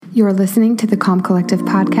You're listening to the Calm Collective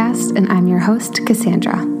podcast, and I'm your host,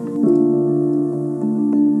 Cassandra.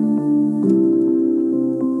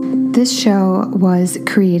 This show was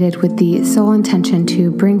created with the sole intention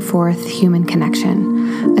to bring forth human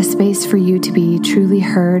connection, a space for you to be truly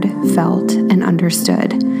heard, felt, and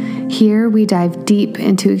understood. Here, we dive deep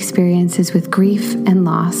into experiences with grief and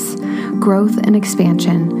loss, growth and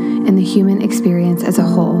expansion, and the human experience as a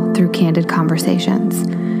whole through candid conversations.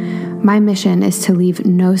 My mission is to leave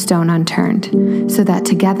no stone unturned so that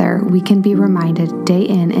together we can be reminded day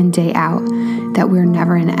in and day out that we're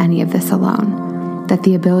never in any of this alone, that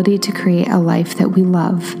the ability to create a life that we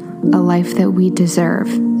love, a life that we deserve,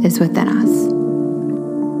 is within us.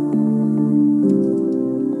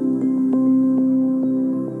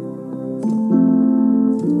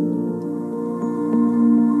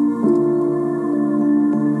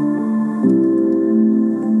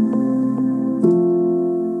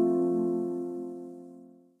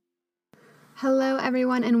 Hello,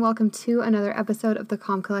 everyone, and welcome to another episode of the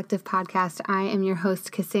Calm Collective podcast. I am your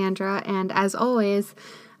host, Cassandra, and as always,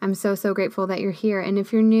 I'm so grateful that you're here. And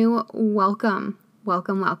if you're new, welcome.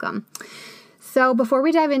 So before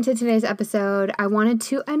we dive into today's episode, I wanted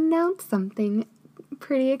to announce something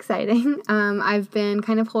pretty exciting. I've been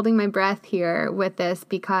kind of holding my breath here with this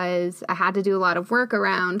because I had to do a lot of work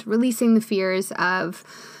around releasing the fears of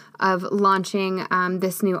launching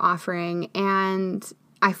this new offering, and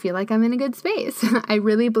I feel like I'm in a good space. I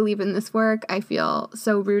really believe in this work. I feel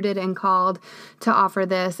so rooted and called to offer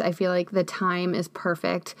this. I feel like the time is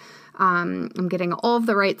perfect. I'm getting all of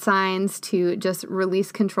the right signs to just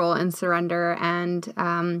release control and surrender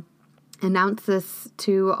and announce this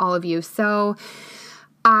to all of you. So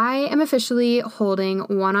I am officially holding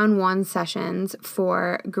one-on-one sessions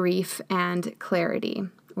for grief and clarity,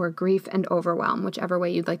 or grief and overwhelm, whichever way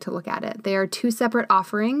you'd like to look at it. They are two separate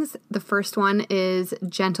offerings. The first one is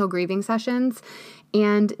gentle grieving sessions,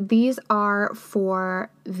 and these are for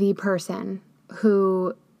the person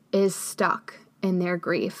who is stuck in their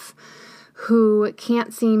grief, who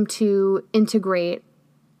can't seem to integrate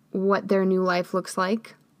what their new life looks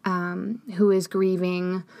like, who is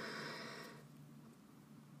grieving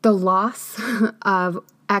the loss of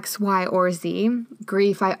X, Y, or Z.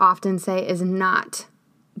 Grief, I often say, is not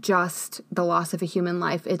just the loss of a human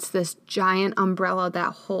life. It's this giant umbrella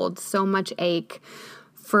that holds so much ache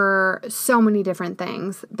for so many different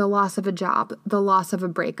things. The loss of a job, the loss of a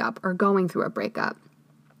breakup or going through a breakup,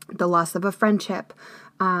 the loss of a friendship,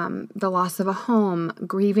 the loss of a home,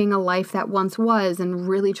 grieving a life that once was and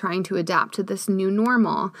really trying to adapt to this new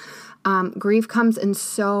normal. Grief comes in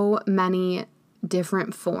so many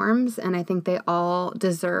different forms, and I think they all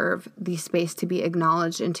deserve the space to be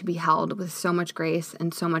acknowledged and to be held with so much grace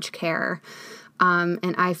and so much care.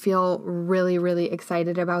 And I feel really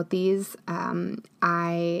excited about these.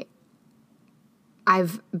 I've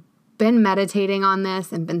been meditating on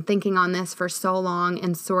this and been thinking on this for so long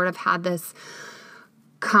and sort of had this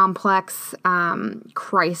complex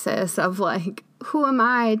crisis of like, who am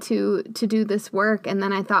I to do this work? And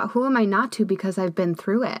then I thought, who am I not to, because I've been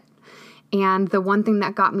through it. And the one thing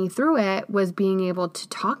that got me through it was being able to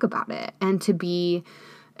talk about it and to be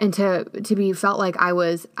felt like I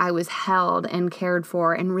was held and cared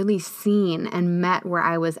for and really seen and met where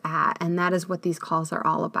I was at. And that is what these calls are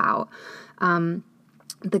all about. The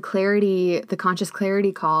conscious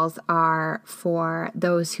clarity calls are for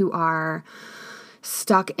those who are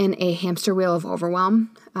stuck in a hamster wheel of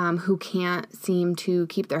overwhelm, who can't seem to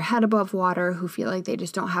keep their head above water, who feel like they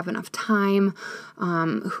just don't have enough time,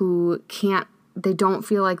 they don't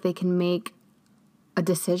feel like they can make a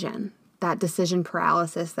decision. That decision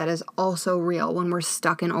paralysis that is also real when we're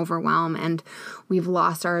stuck in overwhelm and we've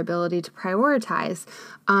lost our ability to prioritize.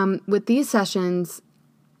 With these sessions,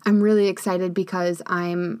 I'm really excited because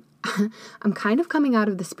I'm kind of coming out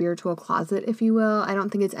of the spiritual closet, if you will. I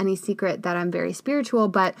don't think it's any secret that I'm very spiritual,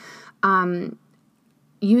 but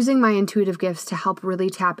using my intuitive gifts to help really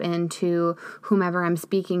tap into whomever I'm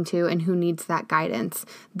speaking to and who needs that guidance.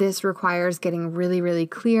 This requires getting really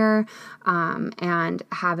clear and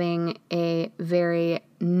having a very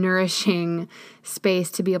nourishing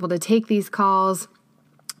space to be able to take these calls.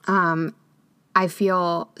 I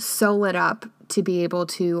feel so lit up to be able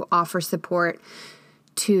to offer support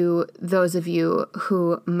to those of you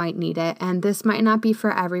who might need it. And this might not be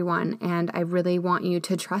for everyone. And I really want you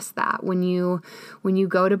to trust that. When you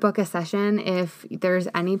go to book a session, if there's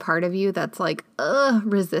any part of you that's like,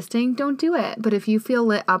 resisting, don't do it. But if you feel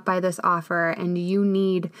lit up by this offer and you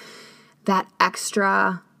need that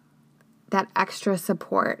extra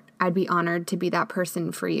support, I'd be honored to be that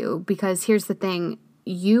person for you. Because here's the thing,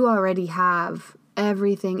 you already have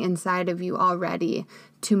everything inside of you already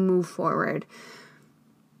to move forward.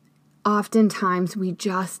 Oftentimes we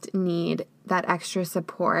just need that extra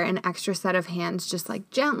support, an extra set of hands just like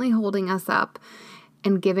gently holding us up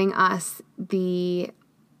and giving us the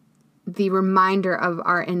reminder of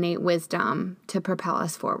our innate wisdom to propel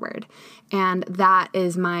us forward. And that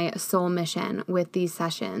is my sole mission with these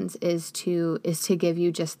sessions, is to give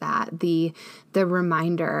you just that, the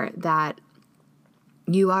reminder that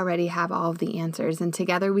you already have all of the answers, and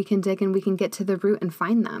together we can dig and we can get to the root and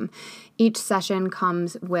find them. Each session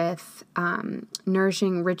comes with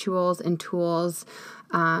nourishing rituals and tools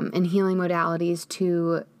and healing modalities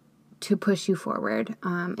to push you forward,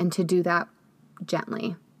 and to do that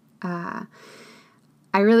gently. I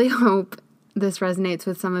really hope this resonates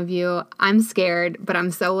with some of you. I'm scared, but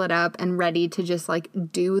I'm so lit up and ready to just like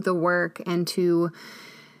do the work and to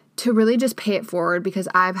really just pay it forward, because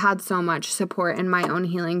I've had so much support in my own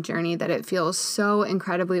healing journey that it feels so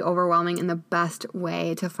incredibly overwhelming in the best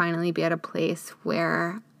way to finally be at a place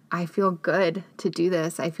where I feel good to do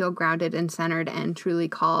this. I feel grounded and centered and truly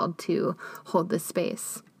called to hold this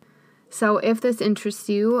space. So if this interests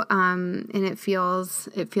you and it feels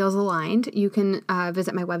aligned, you can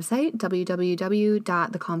visit my website,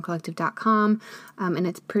 www.thecalmcollective.com, and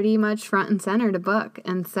it's pretty much front and center to book.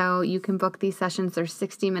 And so you can book these sessions. They're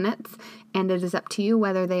 60 minutes, and it is up to you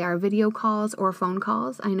whether they are video calls or phone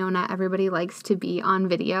calls. I know not everybody likes to be on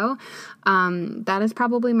video. That is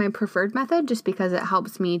probably my preferred method, just because it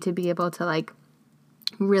helps me to be able to like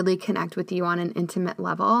really connect with you on an intimate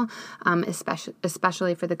level,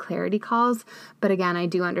 especially for the clarity calls. But again, I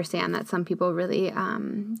do understand that some people really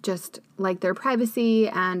just like their privacy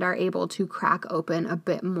and are able to crack open a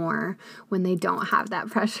bit more when they don't have that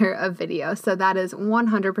pressure of video. So that is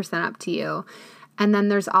 100% up to you. And then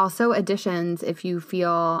there's also additions if you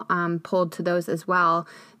feel pulled to those as well.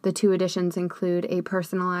 The 2 additions include a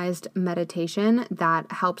personalized meditation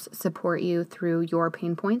that helps support you through your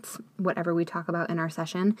pain points, whatever we talk about in our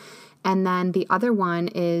session. And then the other one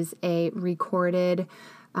is a recorded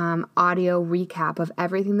audio recap of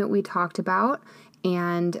everything that we talked about,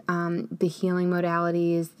 and the healing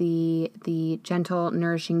modalities, the gentle,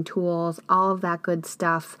 nourishing tools, all of that good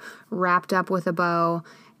stuff wrapped up with a bow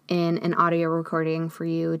in an audio recording for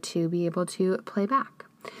you to be able to play back.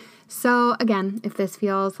 So again, if this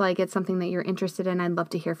feels like it's something that you're interested in, I'd love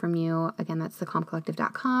to hear from you. Again, that's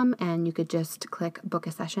thecalmcollective.com, and you could just click book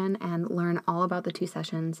a session and learn all about the 2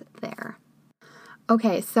 sessions there.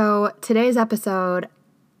 Okay, so today's episode,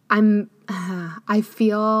 I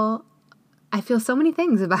feel so many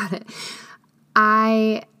things about it.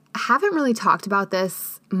 I haven't really talked about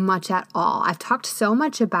this much at all. I've talked so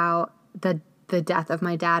much about the death of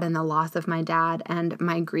my dad and the loss of my dad and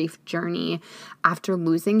my grief journey after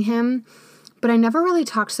losing him. But I never really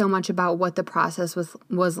talked so much about what the process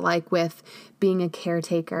was like with being a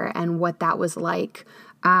caretaker and what that was like,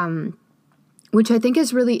 which I think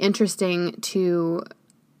is really interesting to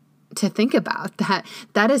think about.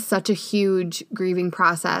 That is such a huge grieving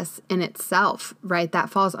process in itself, right? That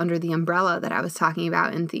falls under the umbrella that I was talking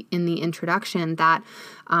about in the introduction, that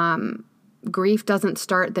grief doesn't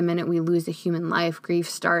start the minute we lose a human life. Grief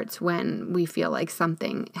starts when we feel like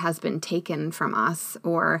something has been taken from us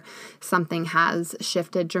or something has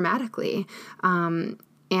shifted dramatically.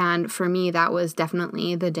 And for me, that was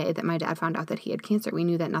definitely the day that my dad found out that he had cancer. We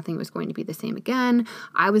knew that nothing was going to be the same again.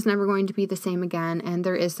 I was never going to be the same again. And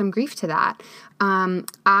there is some grief to that.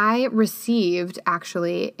 I received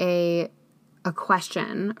actually a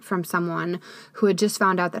question from someone who had just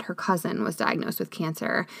found out that her cousin was diagnosed with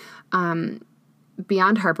cancer.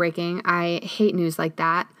 Beyond heartbreaking. I hate news like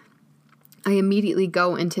that. I immediately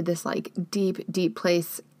go into this like deep, deep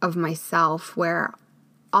place of myself where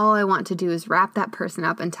all I want to do is wrap that person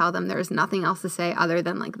up and tell them there's nothing else to say other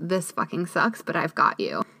than like, this fucking sucks, but I've got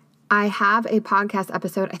you. I have a podcast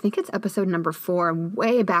episode, I think it's episode number 4,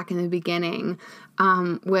 way back in the beginning,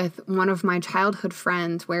 with one of my childhood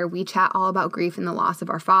friends where we chat all about grief and the loss of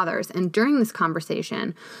our fathers. And during this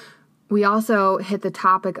conversation, we also hit the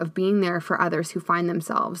topic of being there for others who find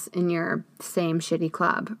themselves in your same shitty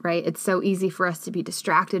club, right? It's so easy for us to be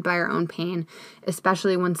distracted by our own pain,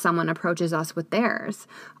 especially when someone approaches us with theirs.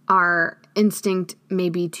 Our instinct may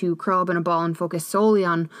be to curl up in a ball and focus solely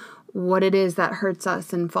on what it is that hurts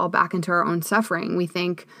us and fall back into our own suffering. We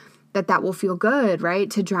think that will feel good,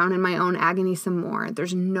 right? To drown in my own agony some more.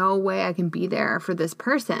 There's no way I can be there for this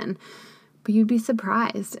person. But you'd be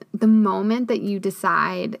surprised. The moment that you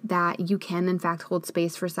decide that you can, in fact, hold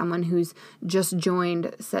space for someone who's just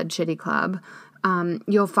joined said shitty club,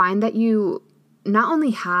 you'll find that you not only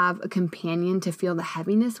have a companion to feel the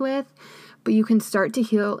heaviness with, but you can start to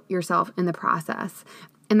heal yourself in the process.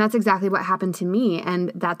 And that's exactly what happened to me.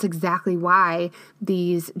 And that's exactly why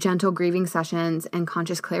these gentle grieving sessions and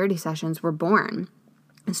conscious clarity sessions were born,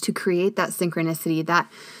 is to create that synchronicity,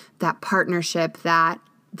 that partnership, that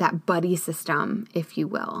buddy system, if you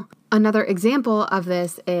will. Another example of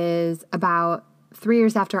this is about 3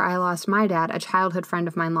 years after I lost my dad, a childhood friend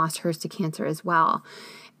of mine lost hers to cancer as well.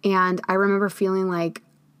 And I remember feeling like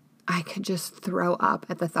I could just throw up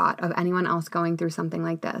at the thought of anyone else going through something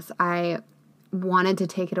like this. I wanted to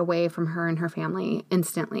take it away from her and her family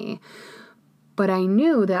instantly. But I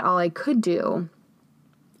knew that all I could do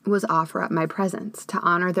was offer up my presence to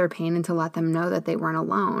honor their pain and to let them know that they weren't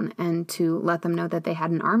alone and to let them know that they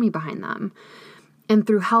had an army behind them. And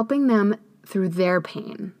through helping them through their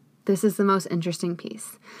pain, this is the most interesting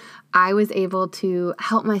piece, I was able to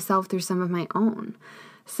help myself through some of my own.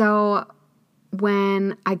 So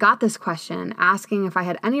when I got this question asking if I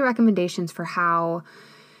had any recommendations for how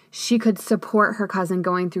she could support her cousin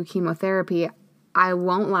going through chemotherapy, I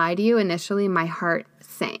won't lie to you, initially my heart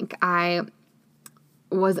sank. I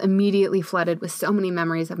was immediately flooded with so many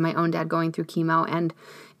memories of my own dad going through chemo and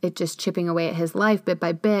it just chipping away at his life bit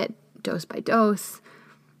by bit, dose by dose.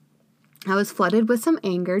 I was flooded with some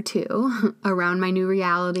anger too around my new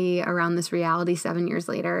reality, around this reality 7 years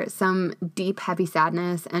later, some deep, heavy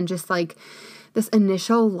sadness, and just like this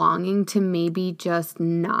initial longing to maybe just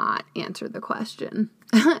not answer the question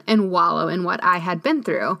and wallow in what I had been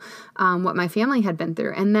through, what my family had been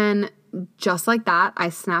through. And then just like that, I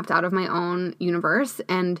snapped out of my own universe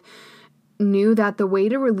and knew that the way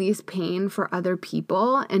to release pain for other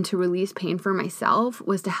people and to release pain for myself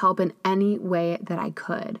was to help in any way that I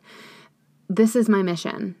could. This is my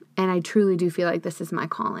mission, and I truly do feel like this is my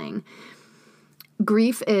calling.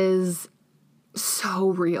 Grief is so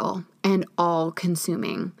real and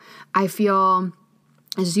all-consuming. I feel,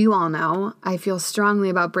 as you all know, I feel strongly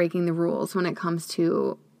about breaking the rules when it comes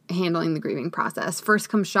to handling the grieving process. First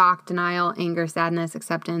comes shock, denial, anger, sadness,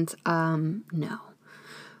 acceptance. No.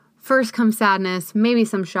 First comes sadness, maybe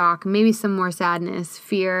some shock, maybe some more sadness,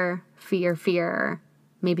 fear,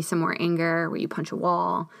 maybe some more anger where you punch a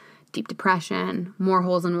wall, deep depression, more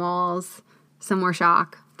holes in walls, some more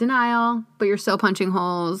shock, denial, but you're still punching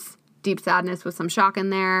holes, deep sadness with some shock in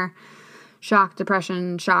there, shock,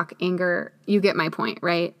 depression, shock, anger. You get my point,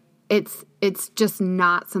 right? It's just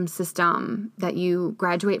not some system that you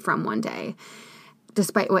graduate from one day.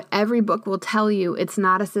 Despite what every book will tell you, it's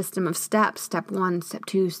not a system of steps, step 1, step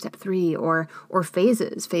 2, step 3, or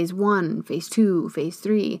phases, phase 1, phase 2, phase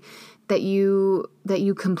 3, that you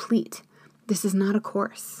complete. This is not a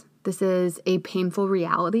course. This is a painful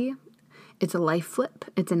reality. It's a life flip.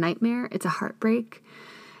 It's a nightmare. It's a heartbreak.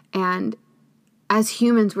 And as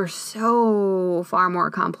humans, we're so far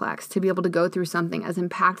more complex to be able to go through something as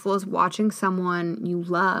impactful as watching someone you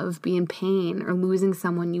love be in pain or losing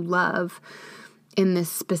someone you love in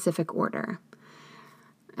this specific order.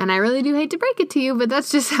 And I really do hate to break it to you, but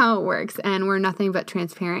that's just how it works. And we're nothing but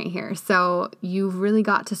transparent here. So you've really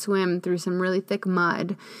got to swim through some really thick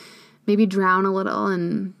mud, maybe drown a little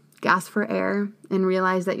and gasp for air, and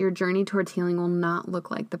realize that your journey towards healing will not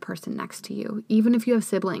look like the person next to you. Even if you have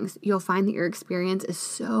siblings, you'll find that your experience is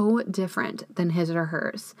so different than his or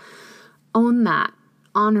hers. Own that,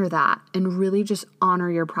 honor that, and really just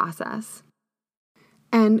honor your process.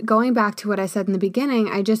 And going back to what I said in the beginning,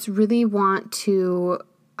 I just really want to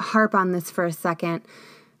harp on this for a second,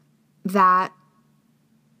 that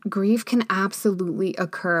grief can absolutely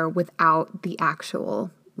occur without the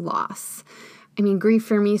actual loss. I mean, grief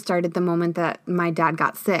for me started the moment that my dad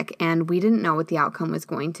got sick and we didn't know what the outcome was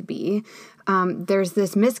going to be. There's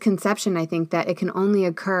this misconception, I think, that it can only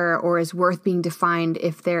occur or is worth being defined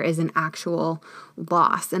if there is an actual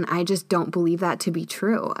loss. And I just don't believe that to be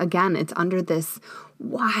true. Again, it's under this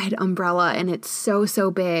wide umbrella and it's so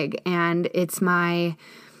big, and it's my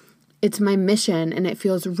mission, and it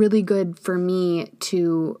feels really good for me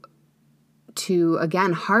to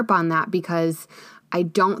again harp on that, because I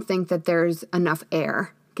don't think that there's enough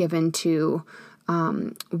air given to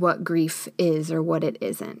what grief is or what it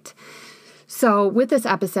isn't. So with this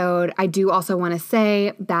episode, I do also want to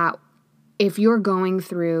say that if you're going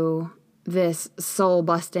through this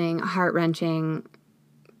soul-busting, heart-wrenching,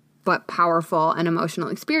 but powerful and emotional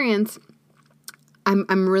experience,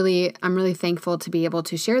 I'm really thankful to be able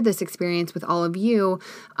to share this experience with all of you,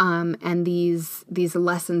 and these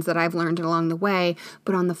lessons that I've learned along the way.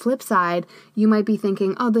 But on the flip side, you might be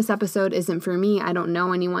thinking, oh, this episode isn't for me. I don't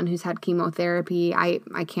know anyone who's had chemotherapy. I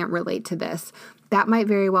can't relate to this. That might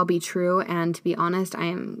very well be true, and to be honest, I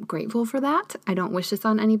am grateful for that. I don't wish this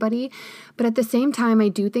on anybody, but at the same time, I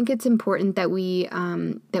do think it's important that we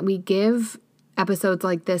give episodes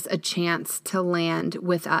like this a chance to land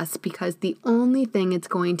with us, because the only thing it's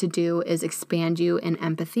going to do is expand you in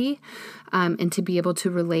empathy, and to be able to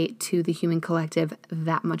relate to the human collective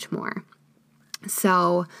that much more.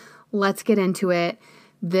 So let's get into it.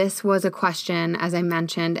 This was a question, as I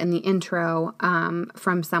mentioned in the intro,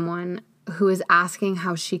 from someone who is asking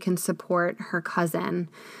how she can support her cousin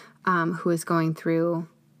who is going through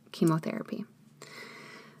chemotherapy.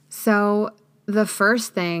 So the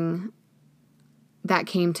first thing that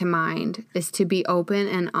came to mind is to be open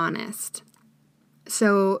and honest.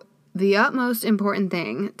 So the utmost important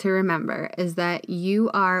thing to remember is that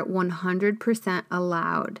you are 100%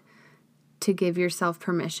 allowed to give yourself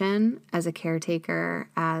permission as a caretaker,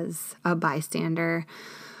 as a bystander,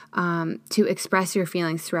 to express your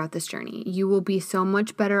feelings throughout this journey. You will be so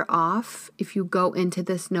much better off if you go into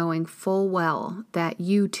this knowing full well that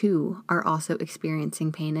you too are also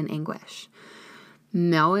experiencing pain and anguish.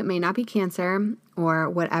 No, it may not be cancer or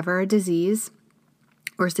whatever disease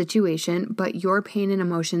or situation, but your pain and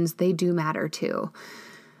emotions, they do matter too.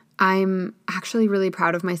 I'm actually really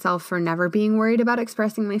proud of myself for never being worried about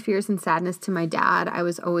expressing my fears and sadness to my dad. I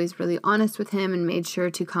was always really honest with him and made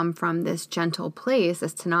sure to come from this gentle place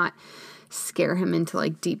as to not scare him into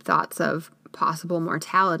like deep thoughts of possible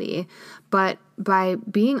mortality. But by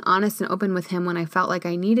being honest and open with him when I felt like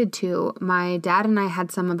I needed to, my dad and I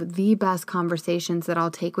had some of the best conversations that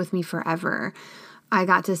I'll take with me forever. I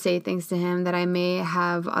got to say things to him that I may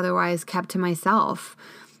have otherwise kept to myself.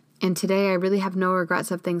 And today I really have no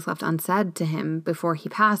regrets of things left unsaid to him before he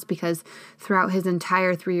passed, because throughout his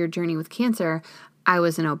entire 3-year journey with cancer, I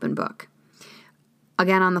was an open book.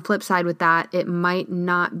 Again, on the flip side with that, it might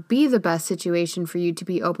not be the best situation for you to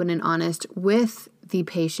be open and honest with the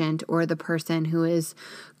patient or the person who is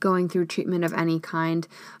going through treatment of any kind,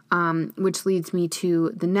 which leads me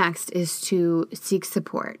to the next, is to seek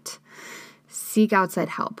support. Seek outside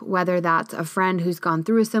help, whether that's a friend who's gone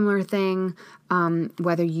through a similar thing,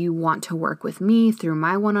 whether you want to work with me through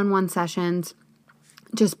my one-on-one sessions.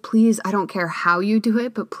 Just please, I don't care how you do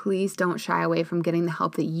it, but please don't shy away from getting the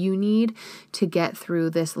help that you need to get through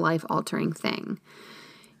this life-altering thing.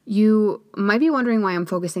 You might be wondering why I'm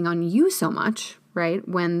focusing on you so much, right?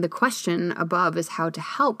 When the question above is how to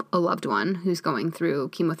help a loved one who's going through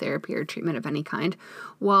chemotherapy or treatment of any kind.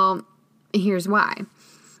 Well, here's why.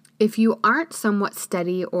 If you aren't somewhat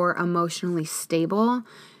steady or emotionally stable,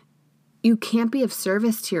 you can't be of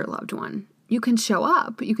service to your loved one. You can show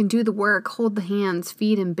up, you can do the work, hold the hands,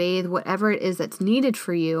 feed and bathe, whatever it is that's needed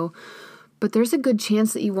for you, but there's a good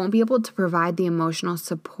chance that you won't be able to provide the emotional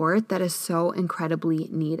support that is so incredibly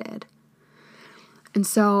needed. And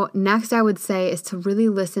so next I would say is to really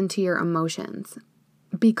listen to your emotions.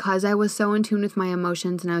 Because I was so in tune with my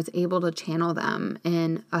emotions and I was able to channel them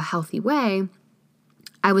in a healthy way,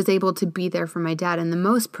 I was able to be there for my dad in the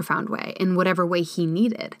most profound way, in whatever way he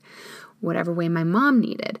needed, whatever way my mom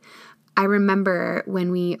needed. I remember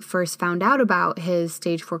when we first found out about his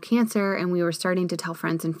stage 4 cancer and we were starting to tell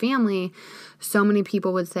friends and family, so many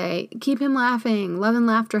people would say, keep him laughing, love and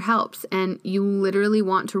laughter helps. And you literally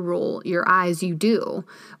want to roll your eyes, you do,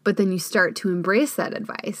 but then you start to embrace that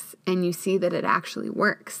advice and you see that it actually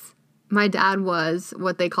works. My dad was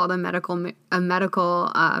what they called a medical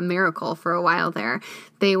miracle for a while there.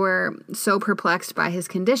 They were so perplexed by his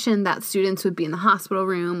condition that students would be in the hospital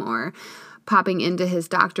room or popping into his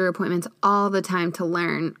doctor appointments all the time to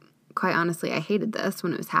learn. Quite honestly, I hated this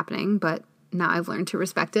when it was happening, but now I've learned to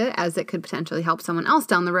respect it as it could potentially help someone else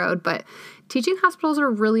down the road. But teaching hospitals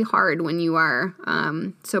are really hard when you are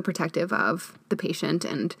so protective of the patient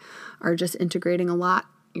and are just integrating a lot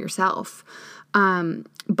yourself.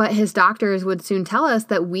 But his doctors would soon tell us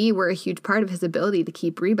that we were a huge part of his ability to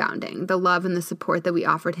keep rebounding. The love and the support that we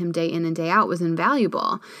offered him day in and day out was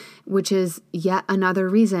invaluable, which is yet another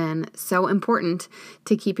reason so important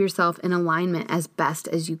to keep yourself in alignment as best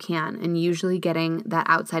as you can. And usually getting that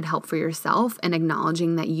outside help for yourself and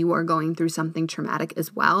acknowledging that you are going through something traumatic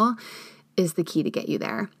as well is the key to get you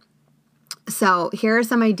there. So here are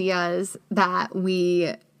some ideas that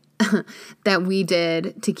we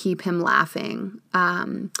did to keep him laughing.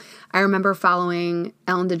 I remember following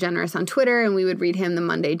Ellen DeGeneres on Twitter, and we would read him the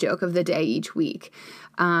Monday joke of the day each week.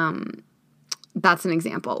 That's an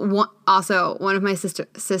example. One of my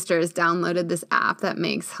sisters downloaded this app that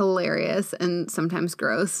makes hilarious and sometimes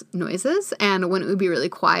gross noises. And when it would be really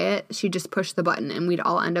quiet, she'd just push the button and we'd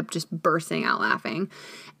all end up just bursting out laughing.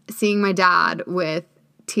 Seeing my dad with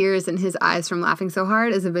tears in his eyes from laughing so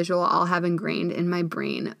hard is a visual I'll have ingrained in my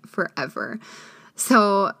brain forever.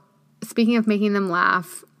 So speaking of making them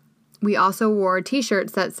laugh, we also wore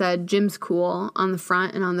t-shirts that said Jim's cool on the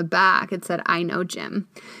front, and on the back it said I know Jim.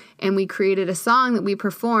 and we created a song that we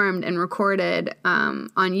performed and recorded on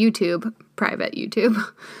YouTube, private YouTube,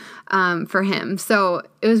 for him. So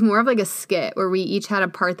it was more of like a skit where we each had a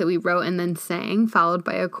part that we wrote and then sang, followed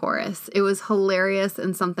by a chorus. It was hilarious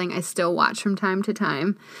and something I still watch from time to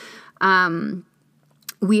time.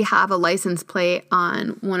 We have a license plate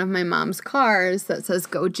on one of my mom's cars that says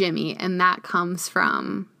Go Jimmy, and that comes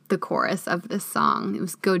from the chorus of this song. It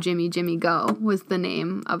was Go Jimmy, Jimmy Go was the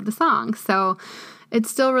name of the song. So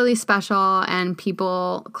it's still really special, and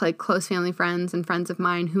people, like close family friends and friends of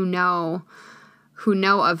mine who know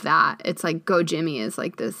of that, it's like Go Jimmy is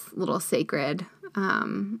like this little sacred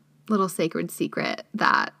secret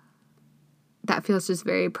that feels just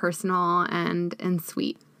very personal and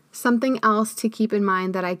sweet. Something else to keep in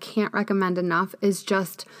mind that I can't recommend enough is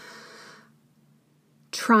just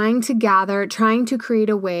trying to create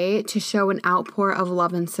a way to show an outpour of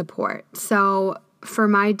love and support. So for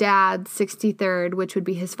my dad's 63rd, which would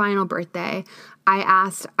be his final birthday, I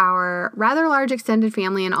asked our rather large extended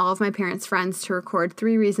family and all of my parents' friends to record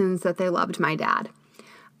 3 reasons that they loved my dad.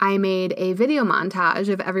 I made a video montage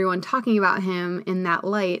of everyone talking about him in that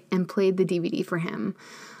light and played the DVD for him.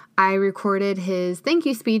 I recorded his thank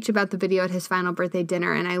you speech about the video at his final birthday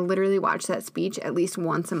dinner, and I literally watch that speech at least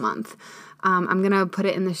once a month. I'm going to put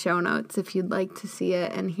it in the show notes if you'd like to see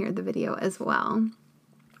it and hear the video as well.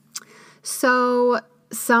 So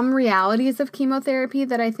some realities of chemotherapy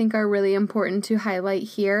that I think are really important to highlight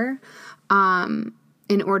here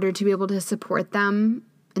in order to be able to support them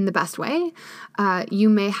in the best way. You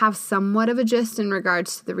may have somewhat of a gist in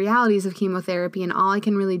regards to the realities of chemotherapy, and all I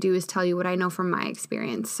can really do is tell you what I know from my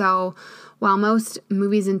experience. So while most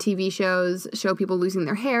movies and TV shows show people losing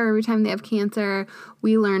their hair every time they have cancer,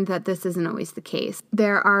 we learned that this isn't always the case.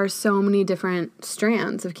 There are so many different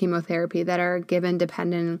strands of chemotherapy that are given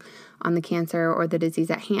dependent on the cancer or the disease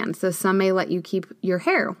at hand. So some may let you keep your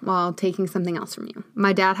hair while taking something else from you.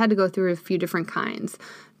 My dad had to go through a few different kinds.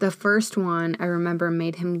 The first one, I remember,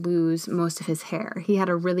 made him lose most of his hair. He had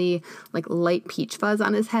a really light peach fuzz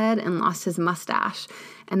on his head and lost his mustache.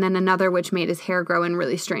 And then another which made his hair grow in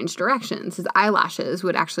really strange directions. His eyelashes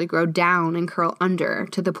would actually grow down and curl under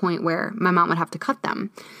to the point where my mom would have to cut them.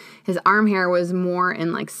 His arm hair was more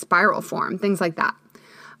in spiral form, things like that.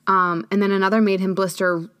 And then another made him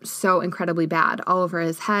blister so incredibly bad all over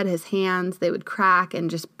his head, his hands. They would crack and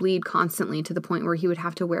just bleed constantly to the point where he would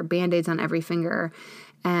have to wear Band-Aids on every finger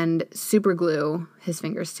and super glue his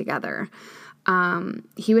fingers together.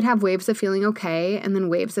 He would have waves of feeling okay and then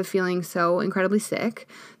waves of feeling so incredibly sick.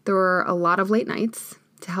 There were a lot of late nights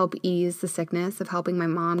to help ease the sickness of helping my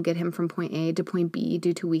mom get him from point A to point B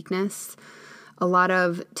due to weakness. A lot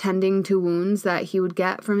of tending to wounds that he would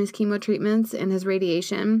get from his chemo treatments and his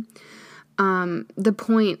radiation. The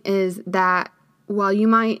point is that while you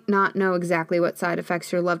might not know exactly what side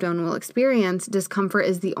effects your loved one will experience, discomfort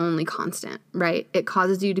is the only constant, right? It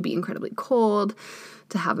causes you to be incredibly cold,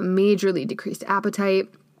 to have a majorly decreased appetite.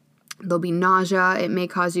 There'll be nausea. It may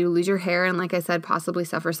cause you to lose your hair and, like I said, possibly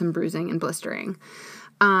suffer some bruising and blistering.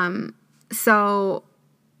 So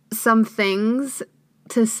some things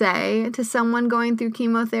to say to someone going through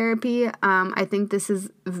chemotherapy, I think this is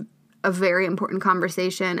a very important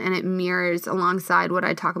conversation, and it mirrors alongside what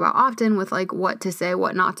I talk about often with what to say,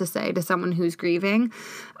 what not to say to someone who's grieving.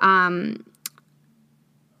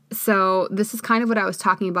 So this is kind of what I was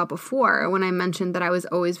talking about before when I mentioned that I was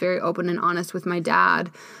always very open and honest with my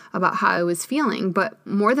dad about how I was feeling. But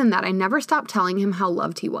more than that, I never stopped telling him how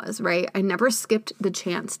loved he was, right? I never skipped the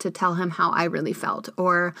chance to tell him how I really felt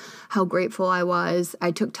or how grateful I was.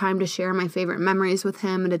 I took time to share my favorite memories with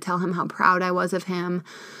him and to tell him how proud I was of him.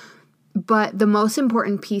 But the most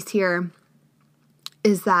important piece here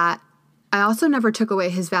is that I also never took away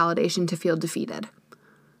his validation to feel defeated.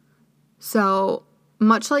 So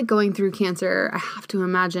much like going through cancer, I have to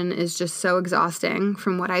imagine is just so exhausting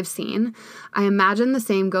from what I've seen. I imagine the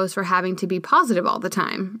same goes for having to be positive all the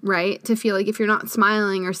time, right? To feel like if you're not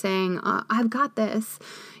smiling or saying, I've got this,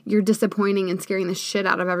 you're disappointing and scaring the shit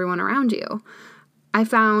out of everyone around you. I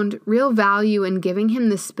found real value in giving him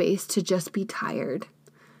the space to just be tired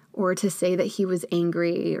or to say that he was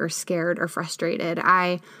angry or scared or frustrated.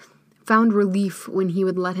 I found relief when he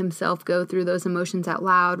would let himself go through those emotions out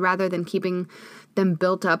loud rather than keeping them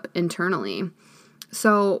built up internally.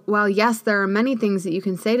 So while yes, there are many things that you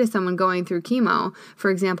can say to someone going through chemo,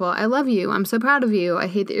 for example, I love you, I'm so proud of you, I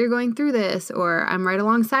hate that you're going through this, or I'm right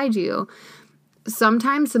alongside you.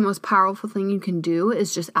 Sometimes the most powerful thing you can do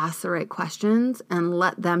is just ask the right questions and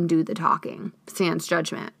let them do the talking, sans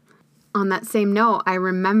judgment. On that same note, I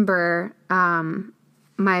remember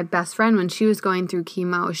my best friend, when she was going through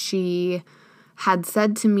chemo, she had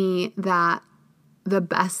said to me that the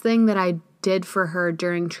best thing that I did for her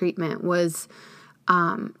during treatment was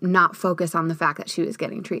not focus on the fact that she was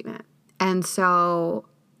getting treatment. And so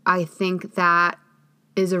I think that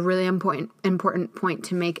is a really important point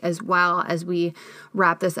to make as well as we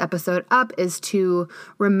wrap this episode up, is to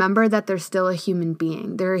remember that they're still a human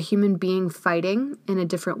being. They're a human being fighting in a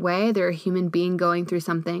different way. They're a human being going through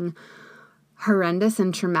something horrendous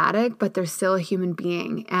and traumatic, but they're still a human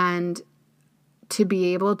being. And to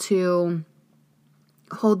be able to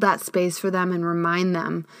hold that space for them and remind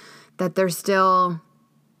them that they're still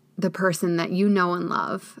the person that you know and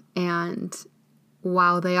love. And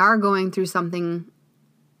while they are going through something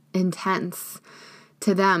intense,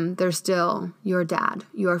 to them, they're still your dad,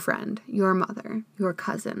 your friend, your mother, your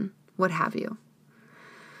cousin, what have you.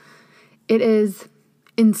 It is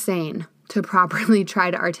insane to properly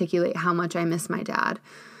try to articulate how much I miss my dad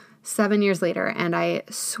 7 years later, and I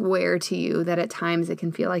swear to you that at times it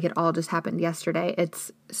can feel like it all just happened yesterday.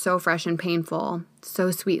 It's so fresh and painful,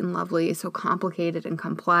 so sweet and lovely, so complicated and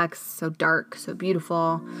complex, so dark, so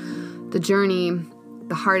beautiful. The journey,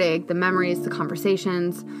 the heartache, the memories, the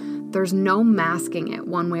conversations, there's no masking it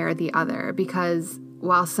one way or the other, because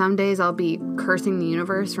while some days I'll be cursing the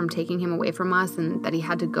universe from taking him away from us and that he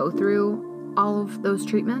had to go through all of those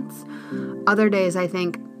treatments, other days I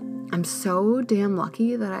think I'm so damn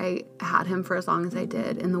lucky that I had him for as long as I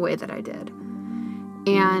did in the way that I did.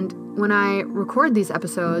 And when I record these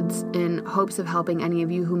episodes in hopes of helping any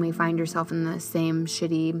of you who may find yourself in the same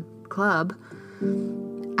shitty club,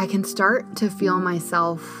 I can start to feel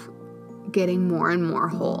myself getting more and more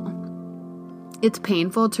whole. It's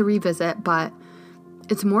painful to revisit, but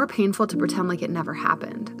it's more painful to pretend like it never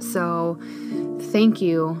happened. So thank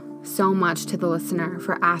you so much to the listener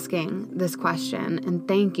for asking this question, and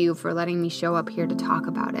thank you for letting me show up here to talk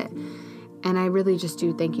about it. And I really just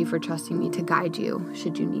do thank you for trusting me to guide you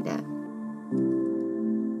should you need it.